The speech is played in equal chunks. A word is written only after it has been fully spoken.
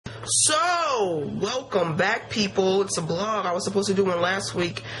So, welcome back, people. It's a blog. I was supposed to do one last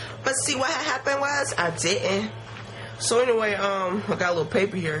week, but see what happened was I didn't. So anyway, I got a little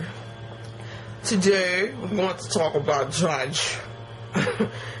paper here. Today, we want to talk about Judge,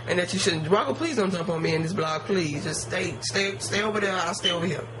 and that you shouldn't. Rocco, please don't jump on me in this blog. Please, just stay over there. I'll stay over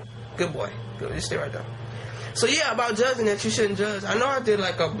here. Good boy. Good. Just stay right there. So yeah, about judging, that you shouldn't judge. I know I did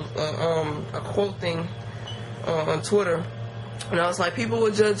like a quote thing on Twitter. And I was like, people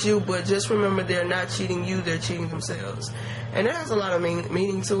will judge you, but just remember they're not cheating you, they're cheating themselves. And that has a lot of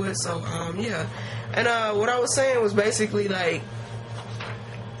meaning to it, so, yeah. And what I was saying was basically, like,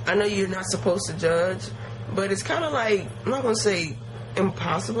 I know you're not supposed to judge, but it's kind of like, I'm not going to say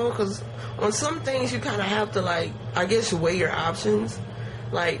impossible, because on some things you kind of have to, like, I guess weigh your options.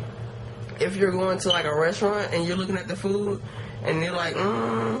 Like, if you're going to, like, a restaurant and you're looking at the food, and you're like,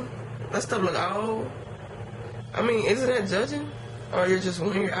 that stuff look old. I mean, isn't that judging? Or you're just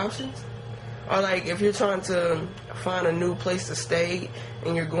weighing your options? Or like if you're trying to find a new place to stay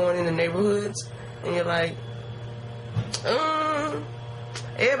and you're going in the neighborhoods and you're like,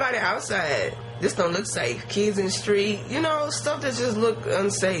 everybody outside, this don't look safe. Kids in the street, you know, stuff that just look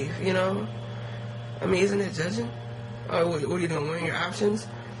unsafe, you know? I mean, isn't it judging? Or what are you doing, weighing your options?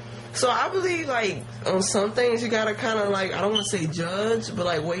 So I believe, like, on some things you gotta kind of, like, I don't want to say judge, but,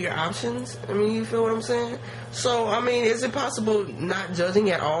 like, weigh your options. I mean, you feel what I'm saying? So, I mean, is it possible not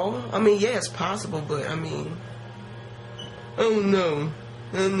judging at all? I mean, yeah, it's possible, but, I mean, I don't know.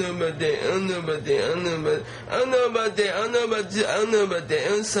 I don't know about that. I don't know about that. I don't know about that. I don't know about that. I don't know about that. I don't know about that.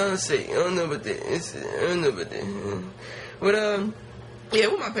 I'm sorry. I don't know about that. I don't know about that. But, yeah,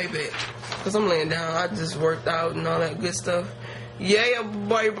 where my paper at? Because I'm laying down. I just worked out and all that good stuff. Yeah,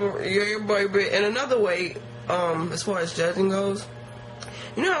 baby. And another way, as far as judging goes,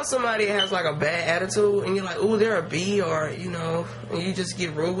 you know how somebody has like a bad attitude and you're like, ooh, they're a B, or, you know, and you just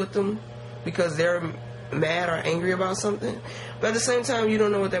get rude with them because they're mad or angry about something. But at the same time, you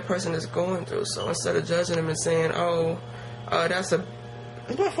don't know what that person is going through. So instead of judging them and saying, is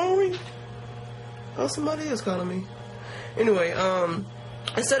my phone ringing? Oh, somebody is calling me. Anyway,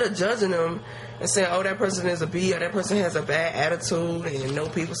 instead of judging them and saying, oh, that person is a B, or that person has a bad attitude and no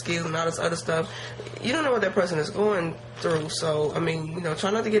people skills and all this other stuff, you don't know what that person is going through. So, I mean, you know, try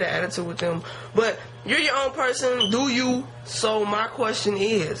not to get an attitude with them. But you're your own person, do you? So my question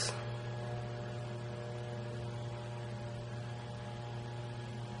is,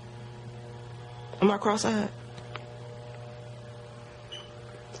 am I cross-eyed?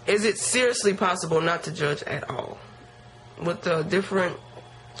 Is it seriously possible not to judge at all? With the different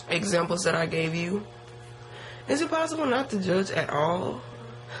examples that I gave you, is it possible not to judge at all?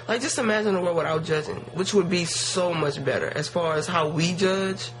 Like, just imagine a world without judging, which would be so much better as far as how we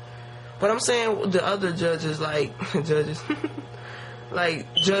judge. But I'm saying the other judges, like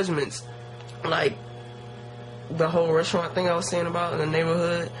like judgments, like the whole restaurant thing I was saying about in the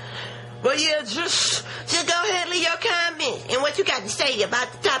neighborhood. But yeah, just go ahead and leave your comments and what you got to say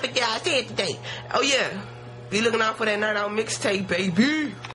about the topic that I said today. Oh yeah, be looking out for that Night Out mixtape, baby.